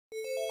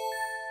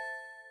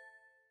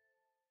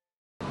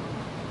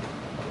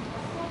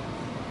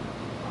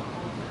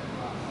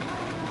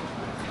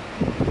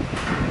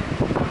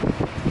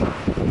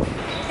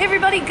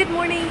everybody, good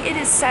morning. It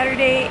is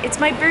Saturday. It's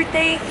my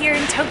birthday here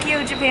in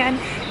Tokyo, Japan,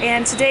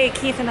 and today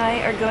Keith and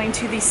I are going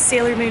to the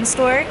Sailor Moon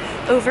store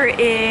over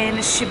in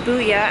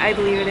Shibuya, I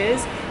believe it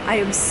is. I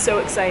am so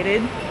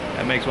excited.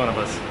 That makes one of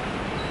us.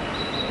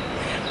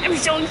 I'm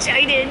so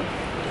excited.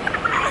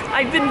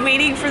 I've been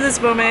waiting for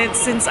this moment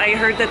since I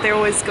heard that there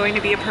was going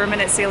to be a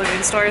permanent Sailor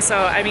Moon store, so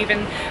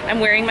I'm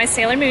wearing my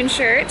Sailor Moon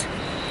shirt,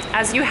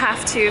 as you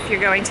have to if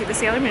you're going to the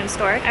Sailor Moon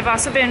store. I've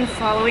also been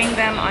following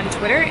them on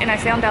Twitter, and I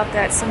found out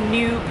that some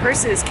new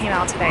purses came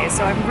out today,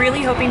 so I'm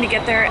really hoping to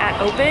get there at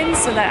open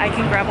so that I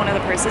can grab one of the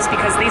purses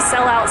because they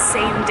sell out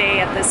same day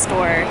at this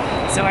store.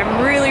 So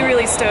I'm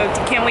really stoked.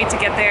 Can't wait to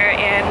get there,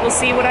 and we'll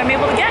see what I'm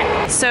able to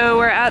get. So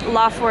we're at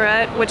La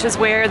Fourette, which is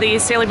where the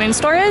Sailor Moon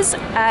store is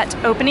at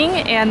opening,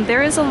 and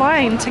there is a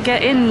line to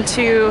get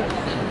into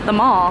the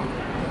mall,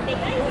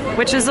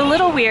 which is a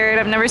little weird.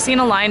 I've never seen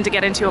a line to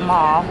get into a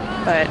mall,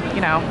 but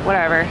you know,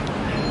 whatever.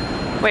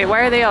 Wait,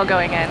 why are they all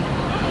going in?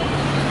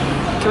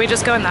 Can we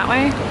just go in that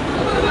way?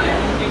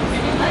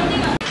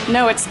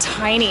 No, it's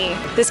tiny.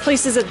 This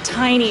place is a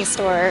tiny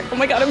store. Oh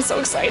my god, I'm so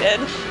excited.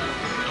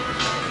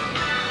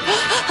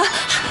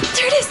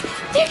 There it is!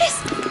 There it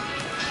is!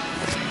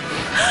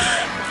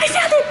 I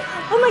found it!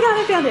 Oh my god,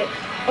 I found it!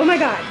 Oh my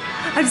god,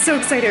 I'm so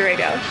excited right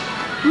now.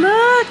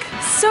 Look!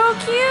 So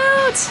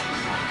cute!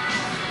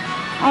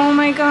 Oh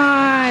my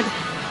god.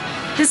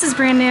 This is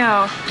brand new.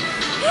 Oh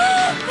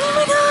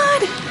my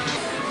god.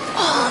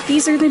 Oh,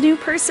 these are the new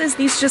purses.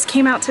 These just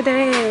came out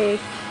today.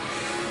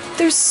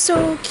 They're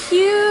so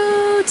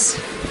cute.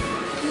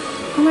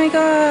 Oh my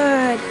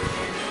god.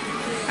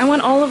 I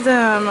want all of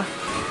them.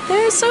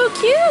 They're so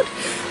cute.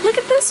 Look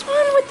at this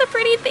one with the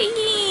pretty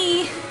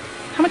thingy.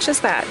 How much is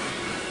that?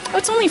 Oh,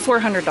 it's only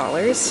 $400.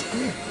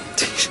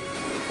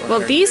 Well,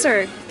 these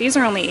are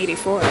only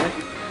 $84.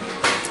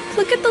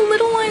 Look at the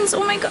little ones.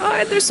 Oh my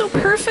god, they're so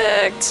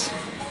perfect.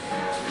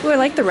 Ooh, I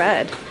like the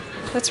red.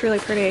 That's really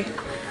pretty.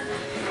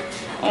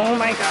 Oh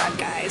my god,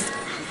 guys.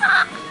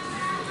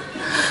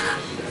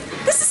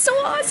 This is so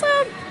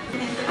awesome.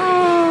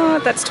 Oh,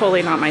 that's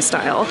totally not my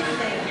style.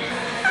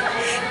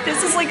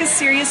 This is like a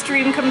serious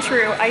dream come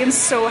true. I am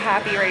so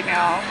happy right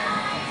now.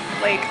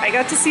 Like, I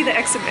got to see the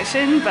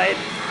exhibition, but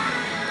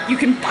you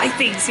can buy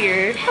things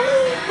here.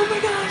 Oh my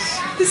gosh,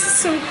 this is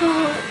so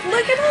cool.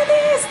 Look at all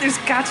this. There's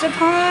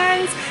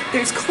gachapons,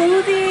 there's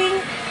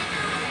clothing.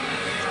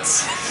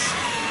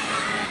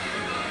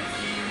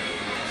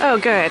 Oh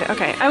good,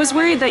 okay. I was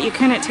worried that you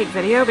couldn't take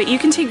video, but you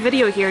can take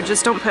video here,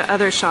 just don't put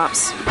other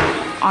shops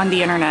on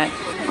the internet.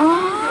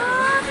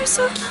 Oh, they're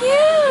so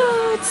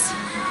cute.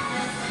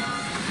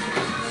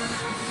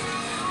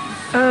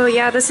 Oh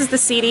yeah, this is the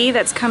CD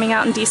that's coming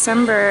out in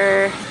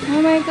December.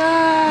 Oh my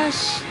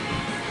gosh.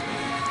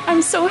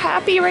 I'm so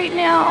happy right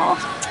now.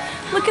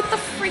 Look at the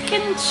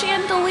freaking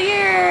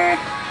chandelier.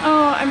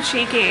 Oh, I'm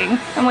shaking.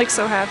 I'm like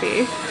so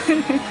happy.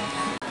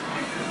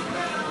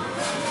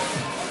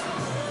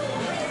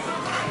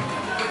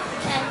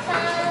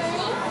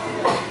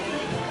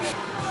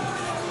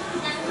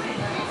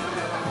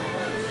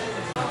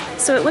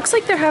 So it looks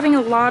like they're having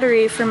a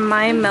lottery for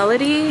My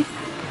Melody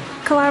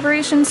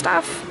collaboration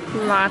stuff.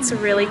 Lots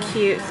of really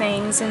cute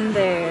things in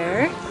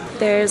there.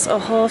 There's a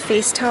whole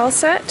face towel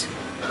set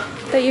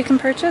that you can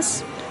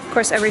purchase. Of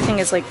course, everything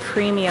is like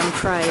premium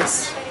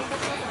price.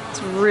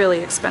 It's really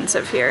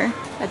expensive here.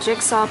 A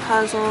jigsaw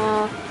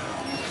puzzle,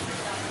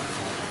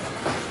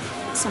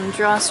 some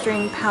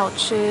drawstring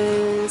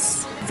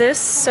pouches. This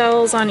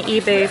sells on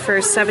eBay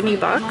for 70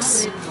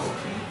 bucks,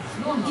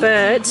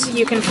 but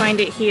you can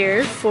find it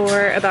here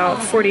for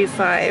about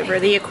 45, or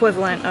the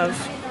equivalent of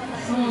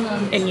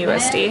in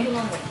USD.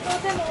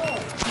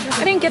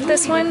 I didn't get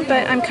this one,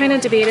 but I'm kind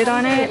of debated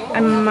on it. I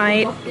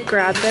might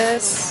grab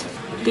this.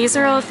 These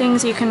are all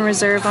things you can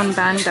reserve on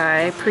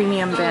Bandai,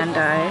 premium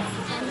Bandai.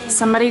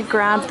 Somebody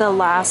grabbed the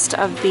last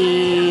of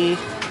the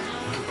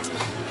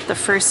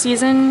first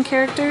season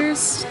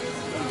characters,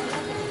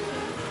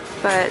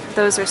 but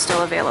those are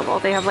still available.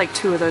 They have like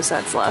 2 of those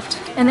sets left.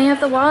 And they have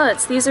the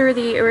wallets. These are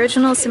the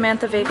original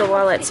Samantha Vega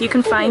wallets. You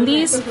can find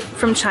these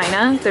from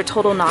China. They're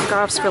total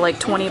knockoffs for like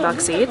 20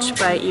 bucks each,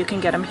 but you can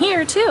get them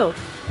here too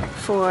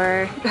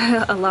for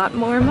a lot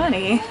more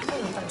money.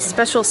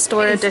 Special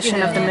store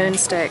edition of the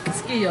Moonstick.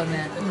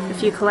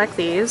 If you collect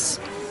these,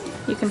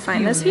 you can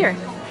find this here.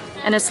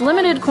 And it's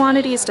limited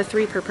quantities to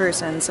 3 per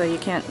person, so you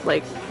can't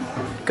like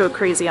go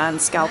crazy on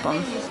scalp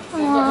them.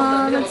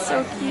 Aww, that's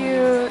so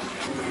cute.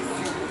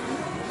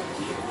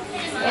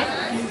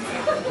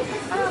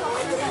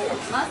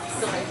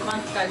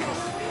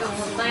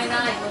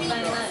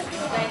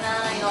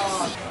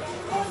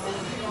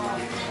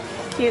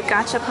 Cute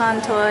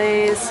gachapon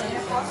toys.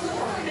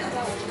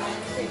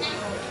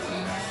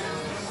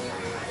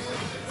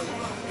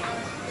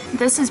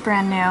 This is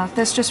brand new.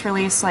 This just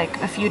released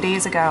like a few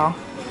days ago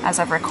as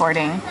of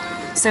recording.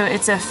 So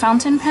it's a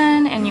fountain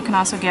pen, and you can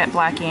also get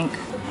black ink.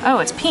 Oh,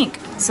 it's pink.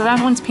 So that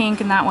one's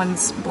pink and that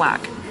one's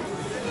black.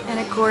 And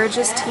a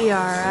gorgeous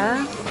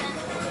tiara.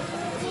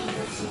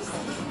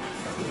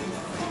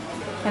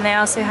 And they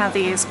also have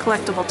these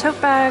collectible tote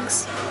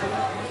bags.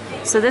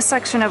 So this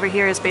section over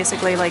here is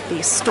basically like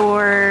the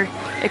store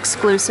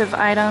exclusive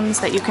items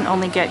that you can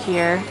only get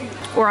here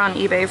or on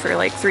eBay for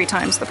like 3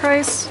 times the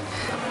price.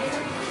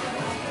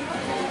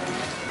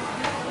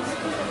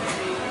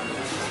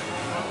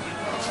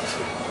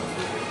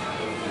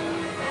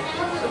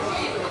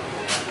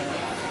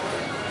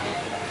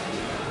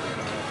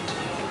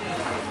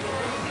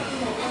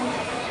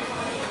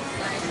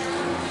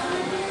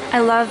 I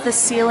love the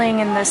ceiling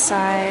in this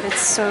side,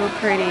 it's so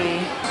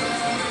pretty.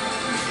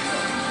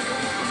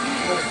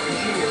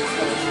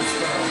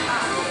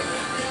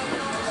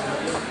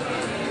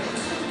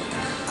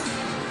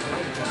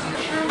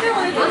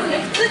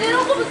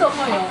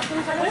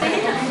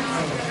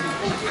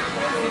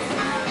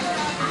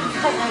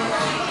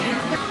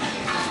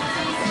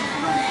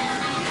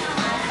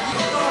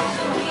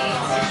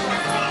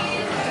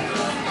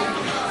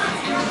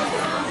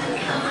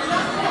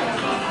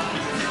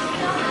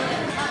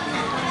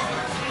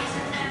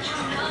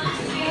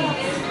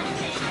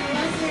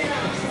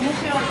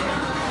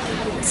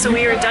 So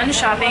we were done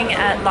shopping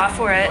at La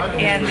Foret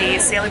and the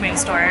Sailor Moon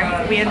store.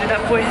 We ended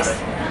up with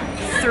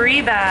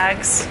 3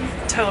 bags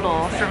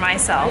total for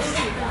myself,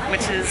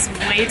 which is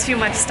way too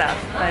much stuff,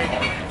 but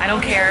I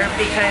don't care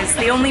because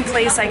the only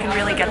place I can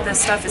really get this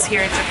stuff is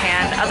here in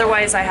Japan.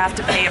 Otherwise I have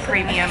to pay a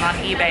premium on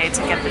eBay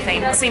to get the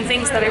same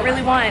things that I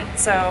really want.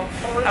 So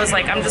I was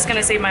like, I'm just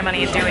gonna save my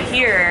money and do it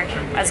here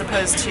as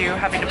opposed to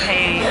having to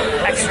pay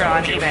extra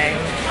on eBay.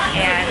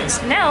 And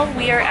now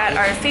we are at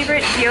our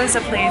favorite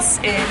gyoza place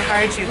in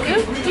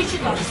Harajuku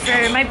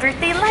for my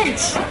birthday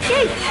lunch.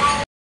 Yay!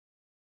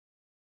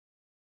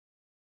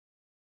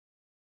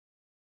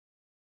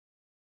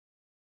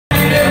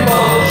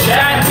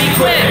 Jack, be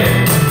quick!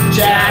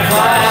 Jack,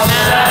 my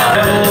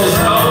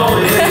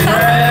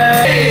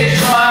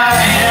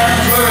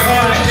hands were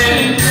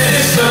punching,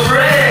 it's the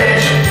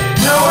bridge.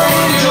 No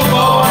angel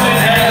born in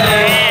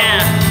heaven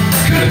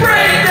could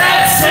break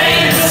that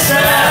same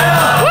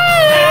spell.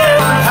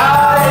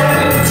 High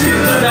into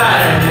the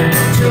night,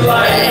 to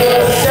light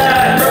the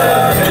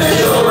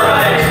sacrificial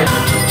rite.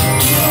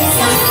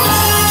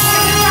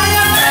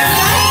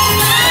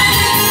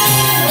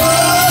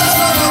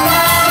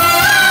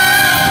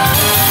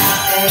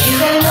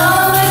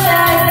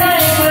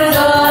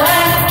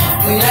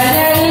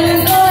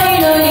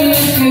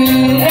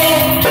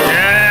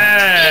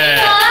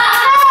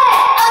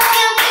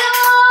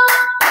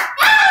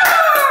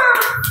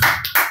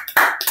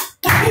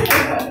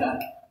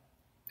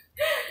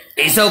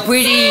 It's so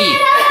pretty!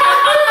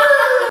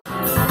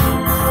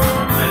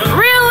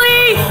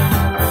 Really?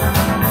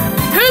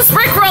 Who's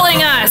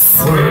rickrolling us?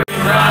 We're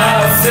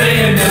not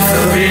singing, this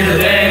will be the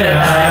day that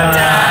I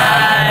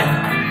die.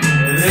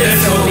 This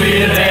will be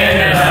the day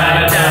that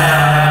I die.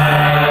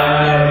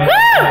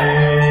 Woo!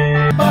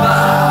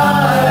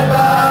 Bye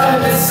bye,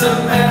 Miss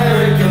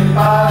American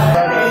Pie.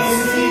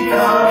 Easy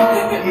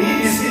come,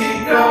 easy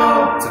go.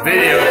 It's a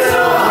video.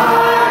 Little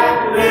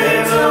high,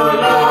 little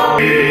low.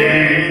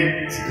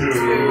 To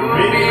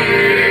me.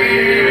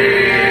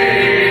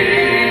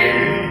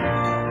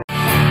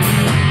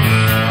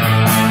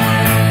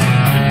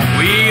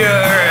 We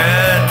are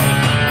at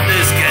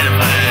this kind of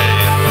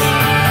place.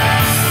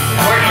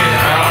 Working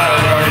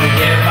hard to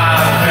get my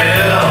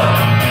fill.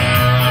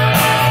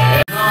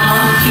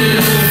 On to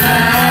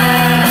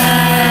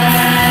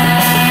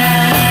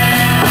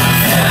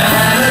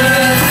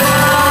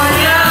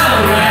California,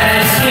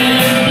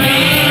 resting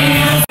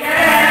bees.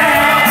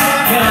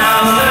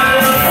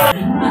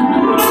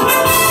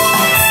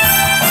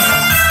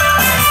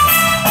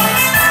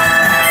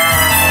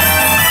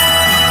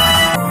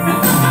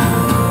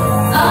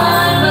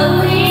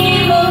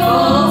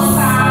 Unbelievable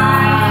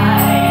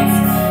sights,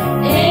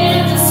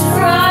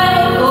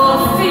 indescribable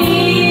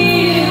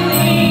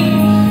feeling,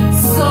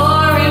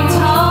 soaring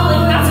tall,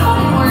 like that's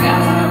called an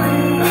orgasm.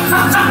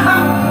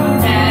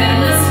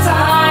 Endless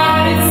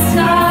time and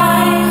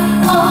sky,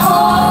 a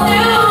whole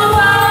new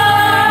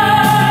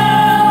world.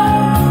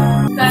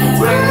 That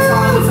entire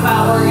song is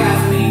about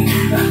orgasming.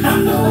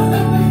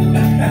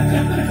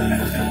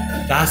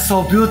 That's so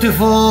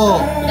beautiful.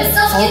 It's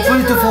so So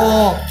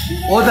beautiful.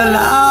 Oh, the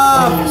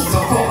love. So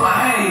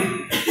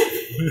kawaii.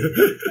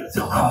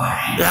 So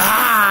kawaii.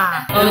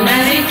 Yeah. 同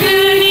じ国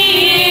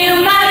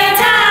生まれ